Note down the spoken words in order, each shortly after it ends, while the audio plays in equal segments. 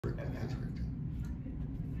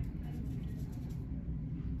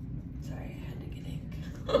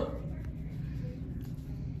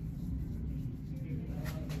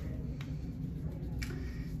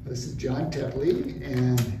This is John Teply,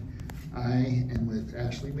 and I am with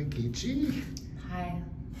Ashley McGeachy. Hi.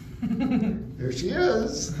 There she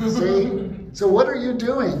is. See? So what are you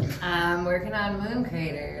doing? I'm working on moon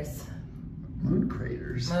craters. Moon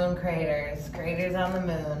craters? Moon craters. Craters on the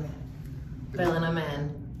moon. Filling them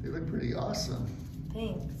in. They look pretty awesome.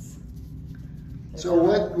 Thanks. So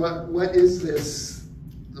what is this?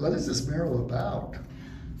 What is this mural about?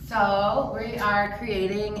 So we are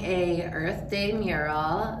creating a Earth Day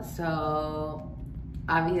mural. So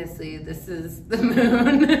obviously this is the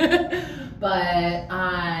moon, but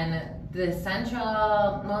on the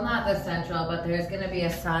central, well not the central, but there's gonna be a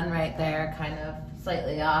sun right there, kind of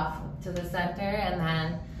slightly off to the center, and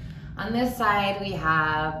then on this side we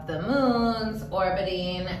have the moons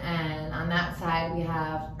orbiting, and on that side we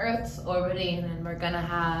have Earth's orbiting, and we're gonna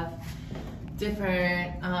have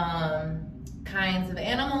different kinds of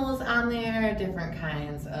animals on there, different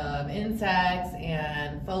kinds of insects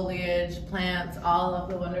and foliage, plants, all of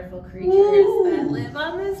the wonderful creatures that live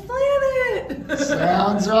on this planet.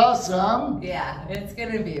 Sounds awesome. Yeah, it's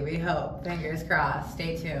gonna be, we hope. Fingers crossed.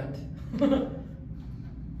 Stay tuned.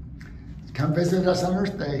 Come visit us on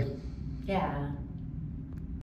Earth Day. Yeah.